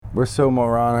We're so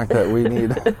moronic that we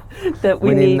need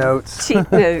we need notes.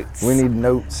 Cheat notes. We need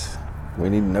notes. We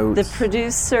need notes. The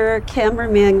producer,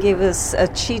 cameraman gave us a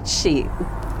cheat sheet.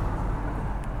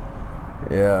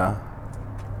 Yeah.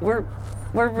 We're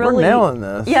really nailing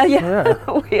this. Yeah,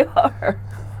 we are.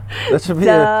 That should be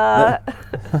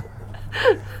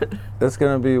that's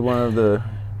going to be one of the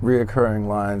reoccurring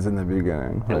lines in the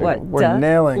beginning. Like, what? We're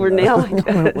nailing We're this. nailing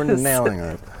this. We're nailing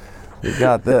it. We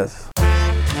got this.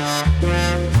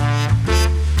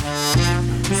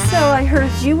 So I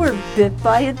heard you were bit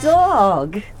by a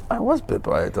dog. I was bit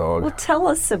by a dog. Well, tell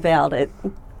us about it.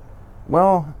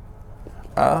 Well,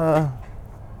 so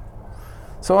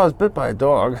I was bit by a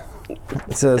dog.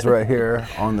 It says right here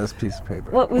on this piece of paper.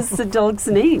 What was the dog's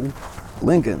name?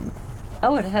 Lincoln.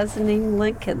 Oh, it has a name,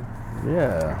 Lincoln.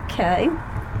 Yeah. Okay.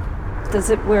 Does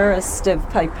it wear a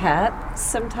stovepipe hat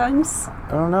sometimes? I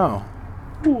don't know.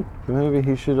 Maybe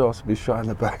he should also be shot in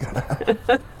the back of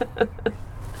that.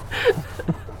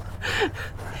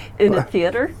 In a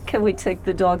theater? Can we take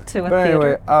the dog to a But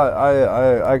anyway, theater?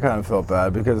 I kind of felt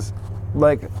bad because,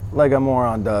 like a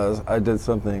moron does, I did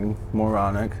something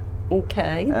moronic.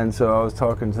 Okay. And so I was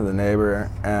talking to the neighbor,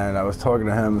 and I was talking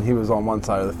to him. He was on one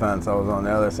side of the fence. I was on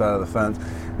the other side of the fence.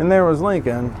 And there was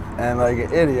Lincoln, and like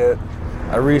an idiot,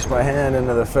 I reached my hand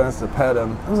into the fence to pet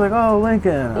him. I was like, oh,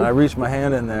 Lincoln. And I reached my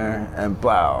hand in there, and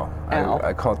blow,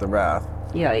 I caught the wrath.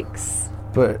 Yikes.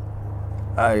 But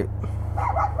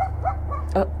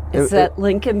Is that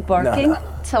Lincoln barking,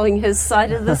 telling his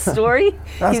side of the story?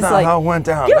 That's He's not like, how it went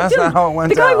down. "Yo, That's dude, not how it went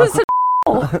the down. guy was an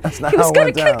That's not He was how it going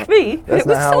went to down. kick me. That's It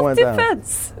was not how it went down.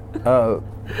 self-defense.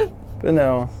 But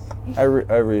no, I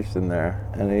reached in there,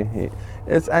 and he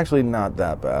it's actually not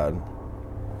that bad.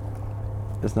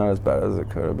 It's not as bad as it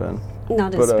could have been.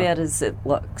 Not as bad as it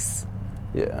looks.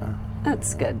 Yeah.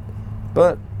 That's good.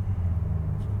 But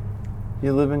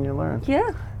you live and you learn. Yeah.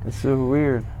 It's so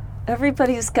weird.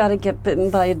 Everybody's got to get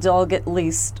bitten by a dog at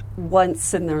least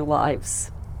once in their lives.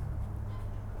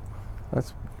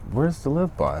 That's words to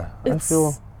live by. I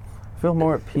feel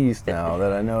more at peace now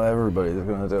that I know everybody's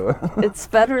going to do it. It's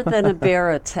better than a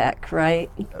bear attack, right?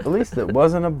 At least it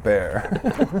wasn't a bear.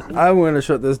 I'm going to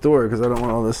shut this door because I don't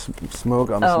want all this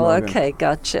smoke I'm smoking. Oh, okay,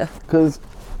 gotcha. Because,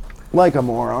 like a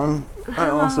moron, I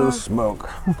also smoke.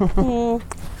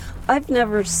 I've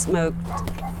never smoked.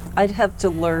 I'd have to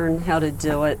learn how to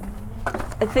do it.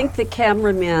 I think the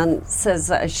cameraman says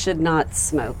I should not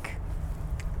smoke.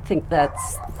 I think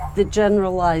that's the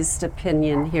generalized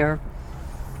opinion here.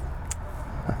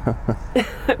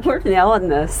 We're nailing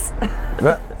this.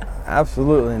 But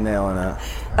absolutely nailing it.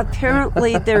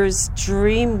 Apparently there's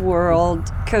Dream World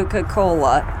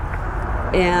Coca-Cola.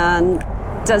 And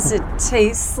does it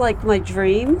taste like my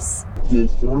dreams?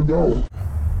 Yes or no?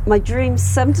 My dreams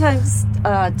sometimes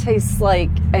taste like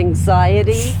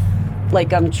anxiety,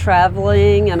 like I'm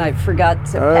traveling and I forgot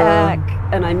to pack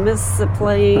and I missed the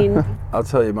plane. I'll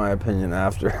tell you my opinion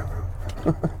after.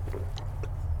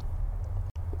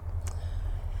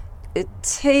 It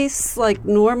tastes like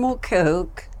normal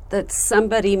Coke that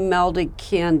somebody melted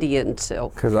candy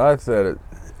into. Because I said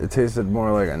it tasted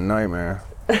more like a nightmare.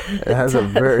 It has a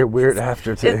very weird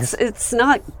aftertaste. It's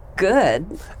not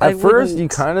good. At first, you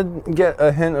kind of get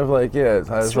a hint of like, it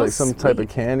has like some type of sweet.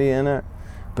 candy in it.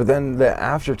 But then the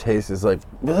aftertaste is like,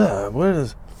 ugh, what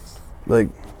is, like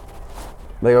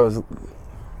I was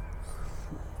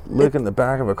licking the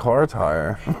back of a car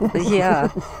tire. Yeah,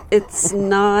 it's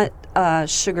not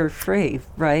sugar-free,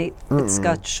 right? It's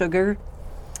got sugar.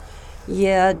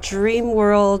 Yeah, Dream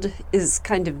World is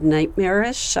kind of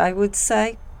nightmarish, I would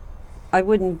say. I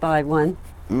wouldn't buy one.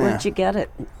 Where'd you get it?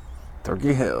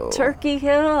 Turkey Hill. Turkey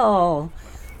Hill.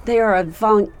 They are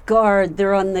avant-garde.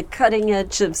 They're on the cutting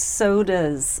edge of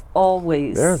sodas,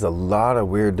 always. There's a lot of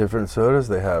weird different sodas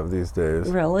they have these days.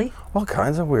 Really? All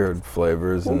kinds of weird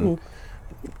flavors and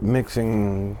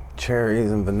mixing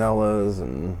cherries and vanillas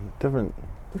and different,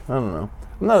 I don't know.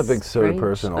 I'm not a big soda Strange.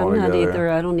 person I'm altogether. not either.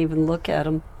 I don't even look at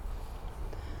them.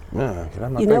 Yeah,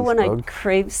 I'm You know when I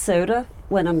crave soda?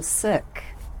 When I'm sick.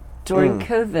 During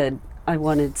COVID, I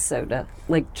wanted soda.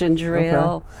 Like ginger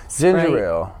ale,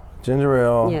 Sprite. Ginger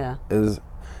ale Yeah. is,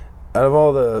 out of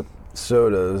all the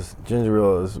sodas, ginger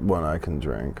ale is one I can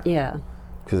drink. Yeah.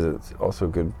 Because it's also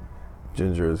good.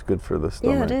 Ginger is good for the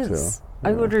stomach, Yeah, it is. too.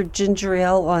 I ordered ginger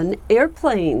ale on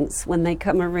airplanes when they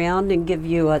come around and give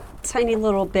you a tiny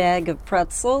little bag of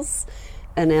pretzels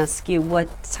and ask you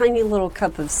what tiny little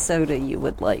cup of soda you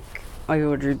would like. I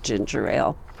ordered ginger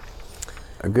ale.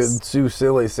 A good Sue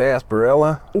Silly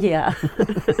sarsaparilla. Yeah.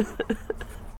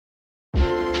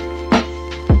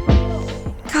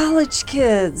 College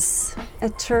kids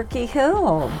at Turkey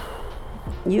Hill.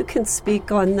 You can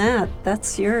speak on that.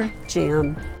 That's your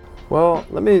jam. Well,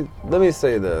 let me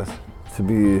say this to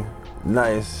be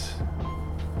nice.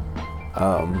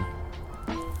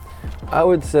 I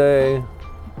would say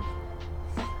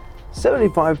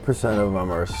 75% of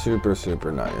them are super,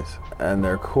 super nice, and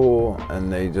they're cool,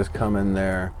 and they just come in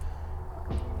there.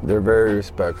 They're very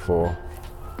respectful.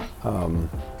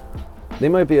 They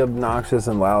might be obnoxious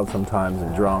and loud sometimes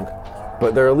and drunk,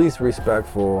 but they're at least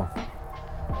respectful.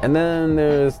 And then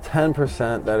there's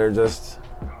 10% that are just,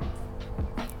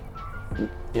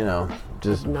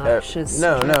 just obnoxious.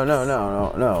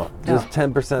 No. Just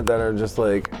 10% that are just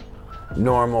like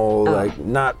normal, like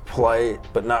not polite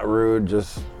but not rude.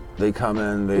 Just they come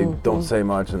in, they don't say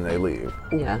much, and they leave.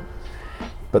 Yeah.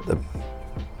 But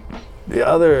the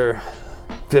other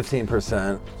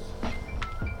 15%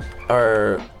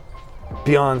 are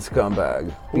beyond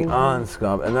scumbag, beyond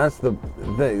scum, and that's the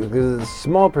thing, because it's a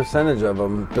small percentage of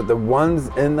them, but the ones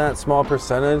in that small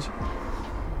percentage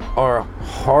are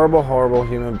horrible, horrible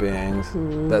human beings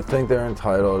that think they're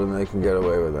entitled and they can get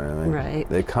away with anything. Right.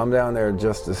 They come down there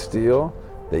just to steal,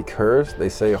 they curse, they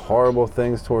say horrible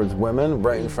things towards women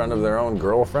right in front of their own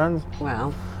girlfriends.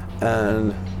 Wow.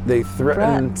 And they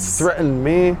threaten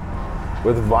me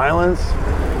with violence.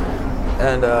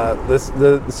 And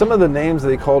some of the names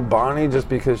they called Bonnie just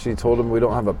because she told them we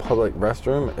don't have a public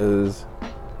restroom is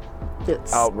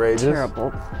outrageous.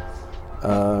 Terrible.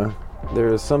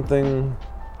 There is something,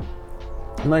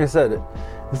 like I said,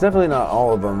 it's definitely not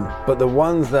all of them, but the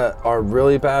ones that are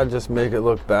really bad just make it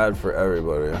look bad for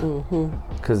everybody.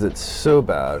 Because it's so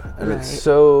bad, and it's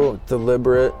so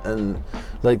deliberate, and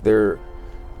like their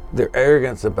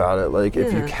arrogance about it. Like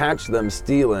if you catch them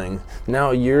stealing, now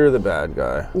you're the bad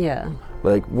guy. Yeah.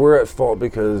 Like, we're at fault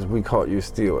because we caught you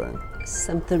stealing.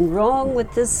 Something wrong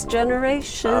with this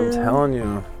generation. I'm telling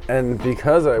you. And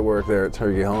because I work there at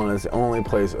Turkey Hill and it's the only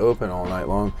place open all night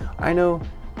long, I know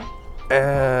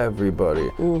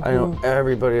everybody. I know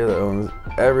everybody that owns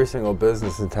every single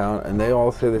business in town, and they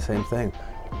all say the same thing.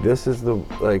 This is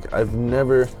I've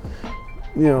never,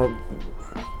 I've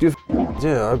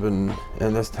been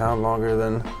in this town longer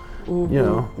than,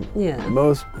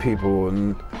 most people,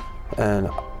 and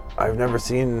I've never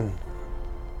seen,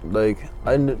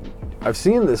 I've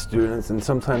seen the students, and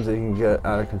sometimes they can get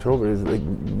out of control, but it's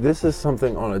this is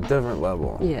something on a different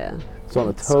level. Yeah. It's on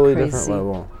a totally different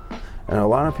level. And a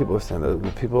lot of people are saying that. The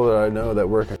people that I know that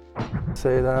work at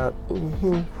say that.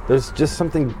 There's just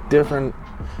something different.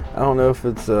 I don't know if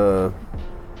it's the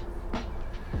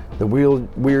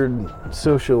weird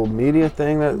social media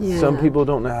thing that some people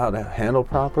don't know how to handle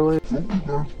properly.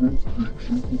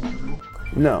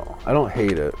 No, I don't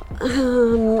hate it.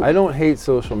 I don't hate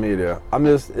social media.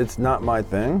 It's not my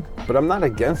thing, but I'm not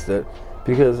against it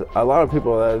because a lot of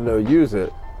people that I know use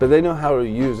it, but they know how to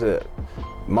use it.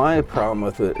 My problem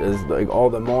with it is all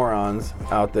the morons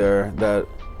out there that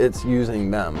it's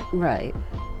using them. Right.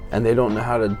 And they don't know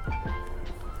how to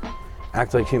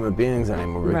act like human beings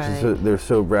anymore because they're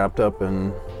so wrapped up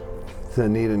in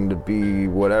needing to be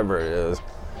whatever it is.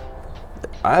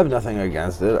 I have nothing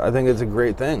against it. I think it's a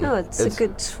great thing. No, it's a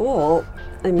good tool.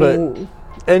 I mean,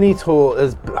 any tool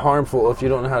is harmful if you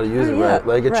don't know how to use it right.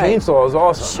 Like a chainsaw is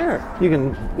awesome. Sure. You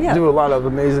can do a lot of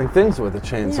amazing things with a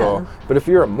chainsaw. But if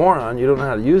you're a moron, you don't know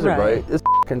how to use it right, it's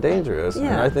fucking dangerous.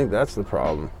 Yeah. And I think that's the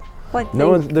problem.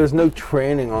 Well, there's no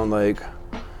training on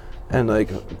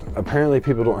apparently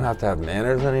people don't have to have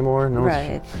manners anymore.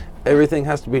 Everything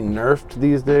has to be nerfed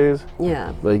these days.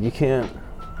 Yeah. You can't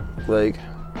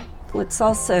It's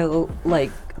also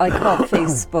I call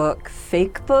Facebook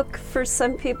fake book for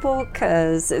some people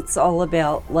because it's all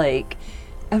about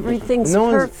everything's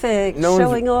perfect,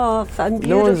 showing off, I'm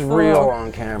beautiful. No one's real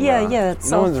on camera. Yeah,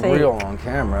 it's all fake. No one's real on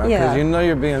camera because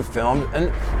you're being filmed, and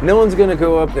no one's going to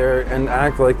go up there and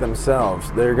act like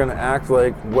themselves. They're going to act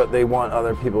like what they want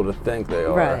other people to think they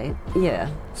are. Right, yeah.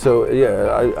 So,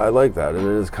 I like that. It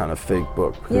is kind of fake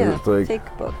book. Yeah, it's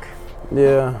fake book.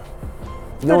 Yeah.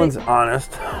 No one's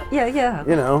honest. Yeah.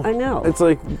 I know. It's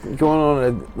like going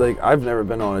on I've never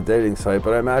been on a dating site,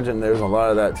 but I imagine there's a lot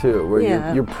of that too, where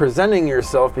you're presenting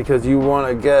yourself because you want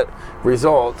to get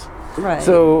results. Right.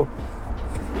 So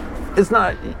that's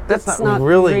not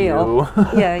really real. you.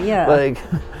 Yeah.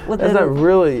 That's not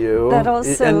really you. That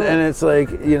also, and it's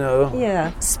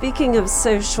Yeah. Speaking of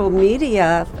social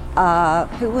media,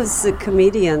 who was the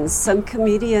comedian? Some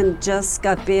comedian just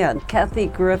got banned. Kathy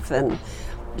Griffin.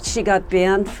 She got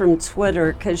banned from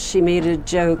Twitter because she made a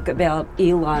joke about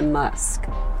Elon Musk.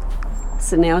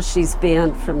 So now she's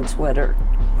banned from Twitter.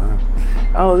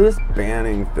 Oh, this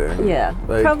banning thing. Yeah,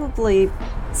 probably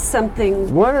something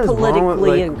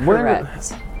politically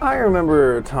incorrect. I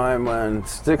remember a time when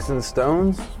sticks and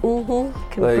stones, Can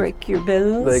like- break your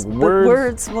bones. like but words-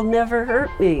 words will never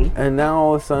hurt me. and now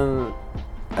all of a sudden,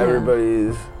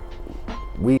 everybody's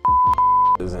weak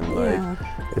and like, Yeah.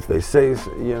 if they say,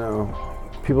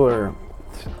 people are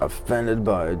offended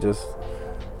by just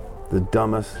the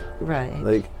dumbest. Right.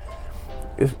 Like,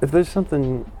 if there's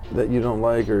something that you don't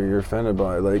like or you're offended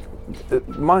by, like,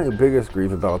 my biggest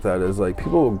grief about that is, like,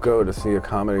 people will go to see a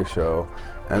comedy show,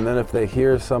 and then if they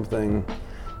hear something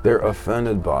they're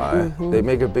offended by, they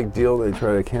make a big deal, they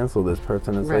try to cancel this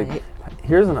person. It's Right. like,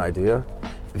 here's an idea.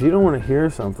 If you don't want to hear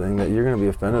something that you're going to be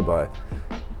offended by,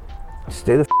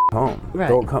 stay the home. Right.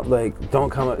 Don't come,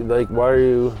 like, why are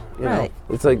you, you know? Right.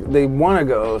 It's like they want to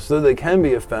go so they can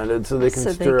be offended, so they can So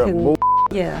they stir can- up bull.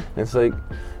 Yeah. It's like,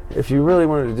 if you really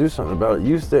wanted to do something about it,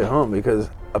 you stay at home, because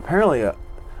apparently a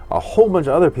whole bunch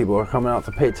of other people are coming out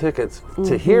to pay tickets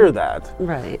to hear that.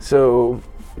 Right. So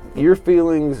your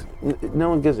feelings, no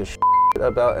one gives a shit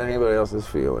about anybody else's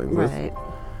feelings. Right.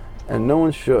 And no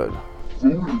one should.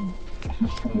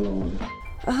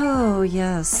 Oh,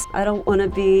 yes. I don't want to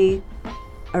be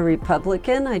a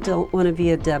Republican. I don't want to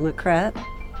be a Democrat.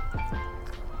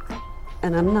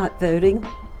 And I'm not voting.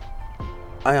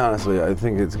 I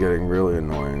think it's getting really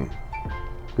annoying.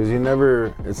 Because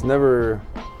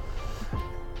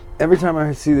every time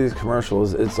I see these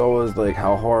commercials, it's always like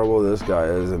how horrible this guy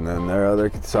is, and then their other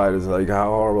side is like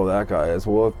how horrible that guy is.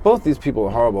 Well, if both these people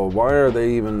are horrible, why are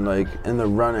they even like in the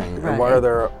running? And why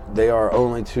are they are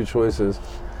only two choices?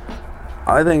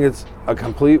 I think it's a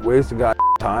complete waste of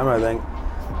time. I think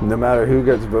no matter who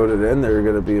gets voted in, they're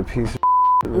going to be a piece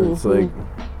of It's like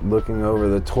looking over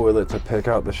the toilet to pick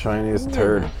out the shiniest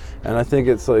turd. And I think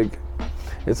it's like,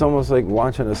 it's almost like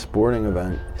watching a sporting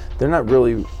event. They're not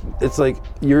really, it's like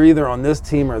you're either on this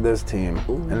team or this team.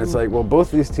 And it's like, well, both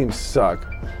these teams suck.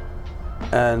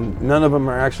 And none of them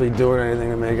are actually doing anything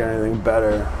to make anything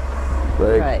better.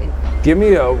 Like, give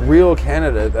me a real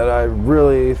candidate that I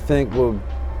really think will,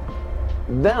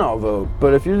 then I'll vote.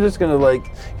 But if you're just gonna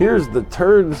like, here's the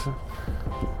turds,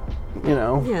 you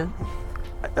know. Yeah.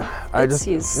 I It's just,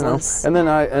 useless. and then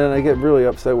I get really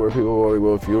upset where people are like,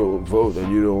 well, if you don't vote,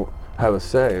 then you don't have a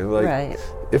say. Like,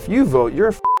 if you vote,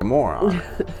 you're a moron.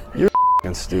 You're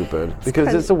stupid,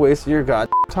 because it's a waste of your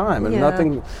time and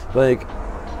nothing. Like,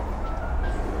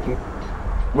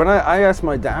 when I asked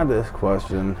my dad this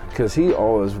question, because he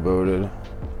always voted,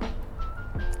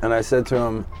 and I said to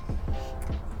him,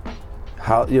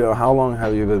 how long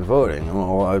have you been voting?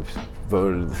 Well, I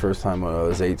voted the first time when I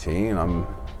was 18. I'm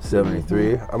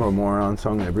 73. I'm a moron, so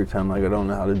I'm gonna pretend like I don't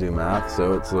know how to do math.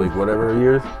 So it's like whatever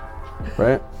years,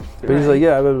 right? But he's like,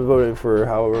 yeah, I've been voting for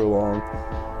however long.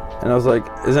 And I was like,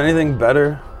 is anything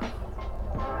better?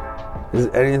 Is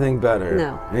anything better?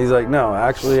 No. And he's like, no,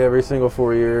 actually every single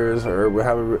 4 years, or we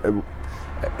have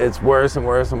it's worse and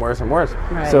worse and worse and worse.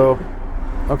 Right. So,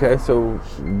 okay, so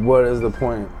what is the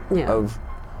point of?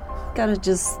 Gotta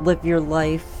just live your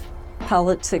life.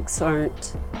 Politics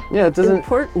aren't it doesn't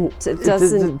important. It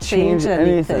doesn't change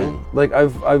anything. Like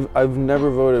I've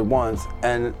never voted once,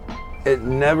 and it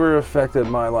never affected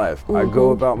my life. I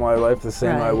go about my life the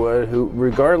same I would,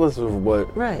 regardless of what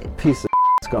piece of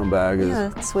scumbag is. Yeah,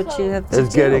 that's what you have to do.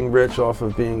 Is getting rich off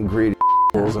of being greedy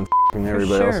and f***ing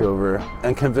everybody else over,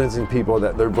 and convincing people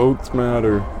that their votes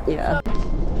matter. Yeah.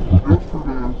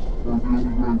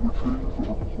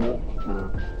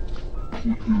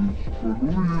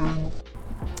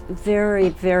 Very,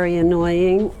 very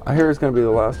annoying. I hear it's going to be the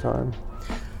last time.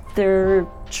 They're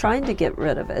trying to get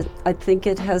rid of it. I think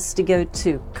it has to go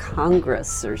to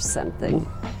Congress or something.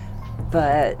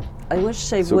 But I wish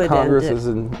they would Congress end it. is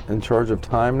in charge of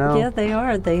time now? Yeah, they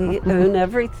are. They own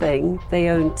everything. They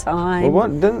own time. Well,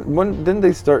 didn't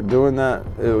they start doing that?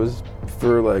 It was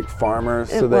for like farmers,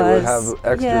 so they would have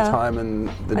extra time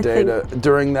in the day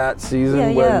during that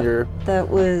season when your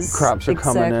crops are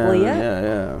coming in.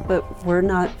 Yeah. But we're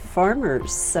not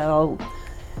farmers, so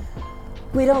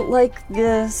we don't like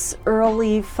this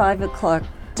early 5 o'clock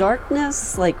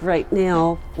darkness. Like right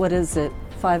now, what is it?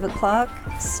 5 o'clock,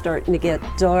 it's starting to get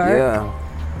dark.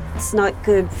 Yeah. It's not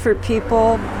good for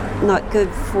people, not good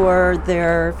for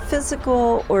their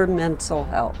physical or mental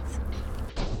health.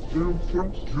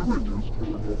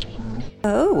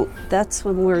 Oh, that's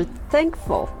when we're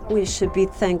thankful. We should be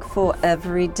thankful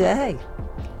every day.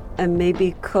 And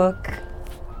maybe cook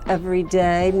every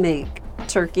day, make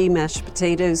turkey, mashed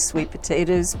potatoes, sweet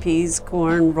potatoes, peas,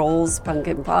 corn, rolls,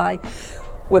 pumpkin pie,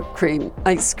 whipped cream,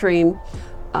 ice cream.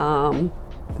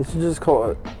 They should just call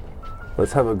it,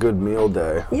 let's have a good meal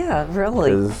day. Yeah,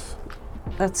 really.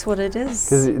 That's what it is.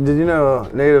 Because did you know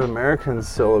Native Americans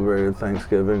celebrated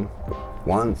Thanksgiving?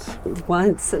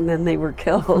 Once, and then they were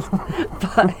killed.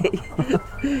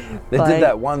 They did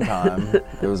that one time.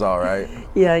 It was all right.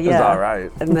 Yeah. It was all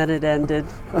right. And then it ended.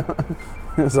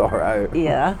 It was all right.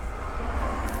 Yeah.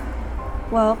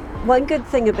 Well, one good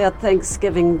thing about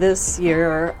Thanksgiving this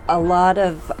year, a lot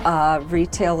of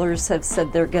retailers have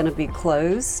said they're going to be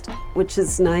closed, which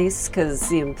is nice because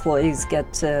the employees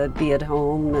get to be at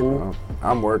home. And Well,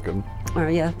 I'm working. are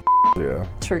you? Yeah.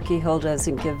 Turkey Hill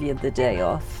doesn't give you the day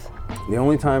off. The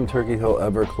only time Turkey Hill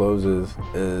ever closes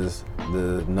is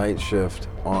the night shift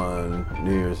on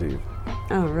New Year's Eve.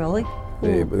 Oh, really?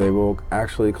 They will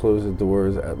actually close the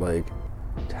doors at like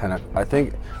 10. I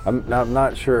think I'm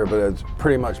not sure, but it's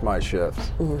pretty much my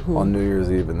shift on New Year's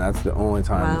Eve, and that's the only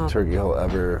time Wow. Turkey Hill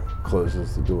ever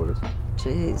closes the doors.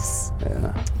 Jeez.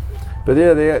 Yeah. But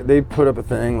yeah, they put up a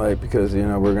thing like, because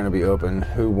we're going to be open,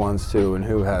 who wants to and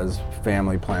who has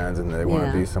family plans and they want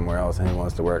Yeah. to be somewhere else and he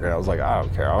wants to work. And I was like, I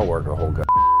don't care, I'll work the whole day.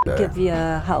 Give you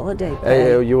a holiday pay.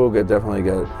 Hey, you will definitely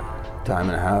get time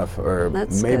and a half, or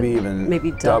That's maybe good. even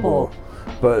Maybe double.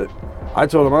 But I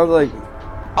told him, I was like,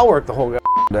 I'll work the whole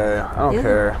day. I don't Yeah.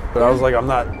 care. But I was like, I'm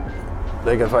not.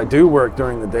 Like, if I do work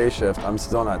during the day shift, I'm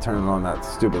still not turning on that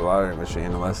stupid lottery machine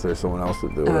unless there's someone else to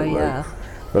do Oh, it. Like, yeah.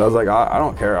 but I was like, I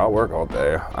don't care. I'll work all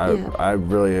day. Yeah. I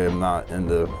really am not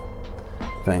into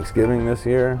Thanksgiving this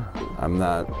year. I'm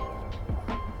not.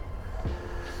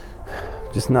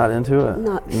 Just not into it.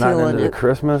 Not Not feeling into it.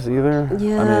 Christmas either.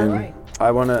 Yeah. I mean,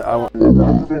 I want to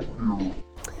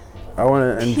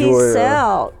enjoy. Peace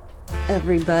out,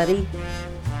 everybody.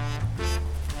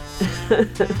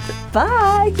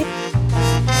 Bye.